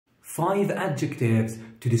5 adjectives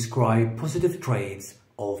to describe positive traits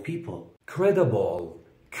of people. Credible.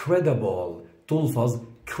 Credible تلفظ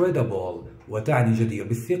credible وتعني جدير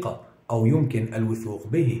بالثقة أو يمكن الوثوق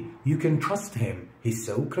به. You can trust him. He's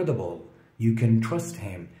so credible. You can trust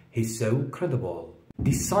him. He's so credible.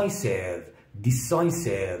 Decisive.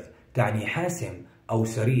 Decisive تعني حاسم أو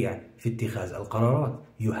سريع في اتخاذ القرارات.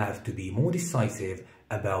 You have to be more decisive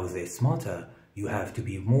about this matter. You have to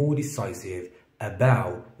be more decisive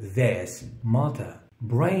about this matter.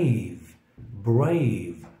 Brave.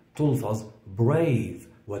 Brave تلفظ brave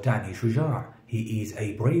وتعني شجاع. He is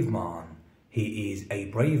a brave man. He is a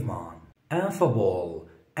brave man. Affable.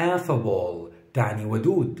 Affable تعني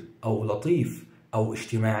ودود أو لطيف أو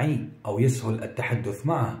اجتماعي أو يسهل التحدث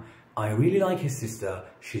معه. I really like his sister.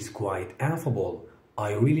 She's quite affable.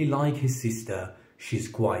 I really like his sister. She's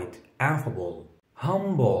quite affable.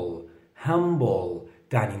 Humble. Humble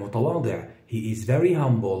تعني متواضع. He is very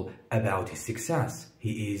humble about his success.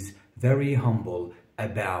 He is very humble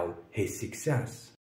about his success.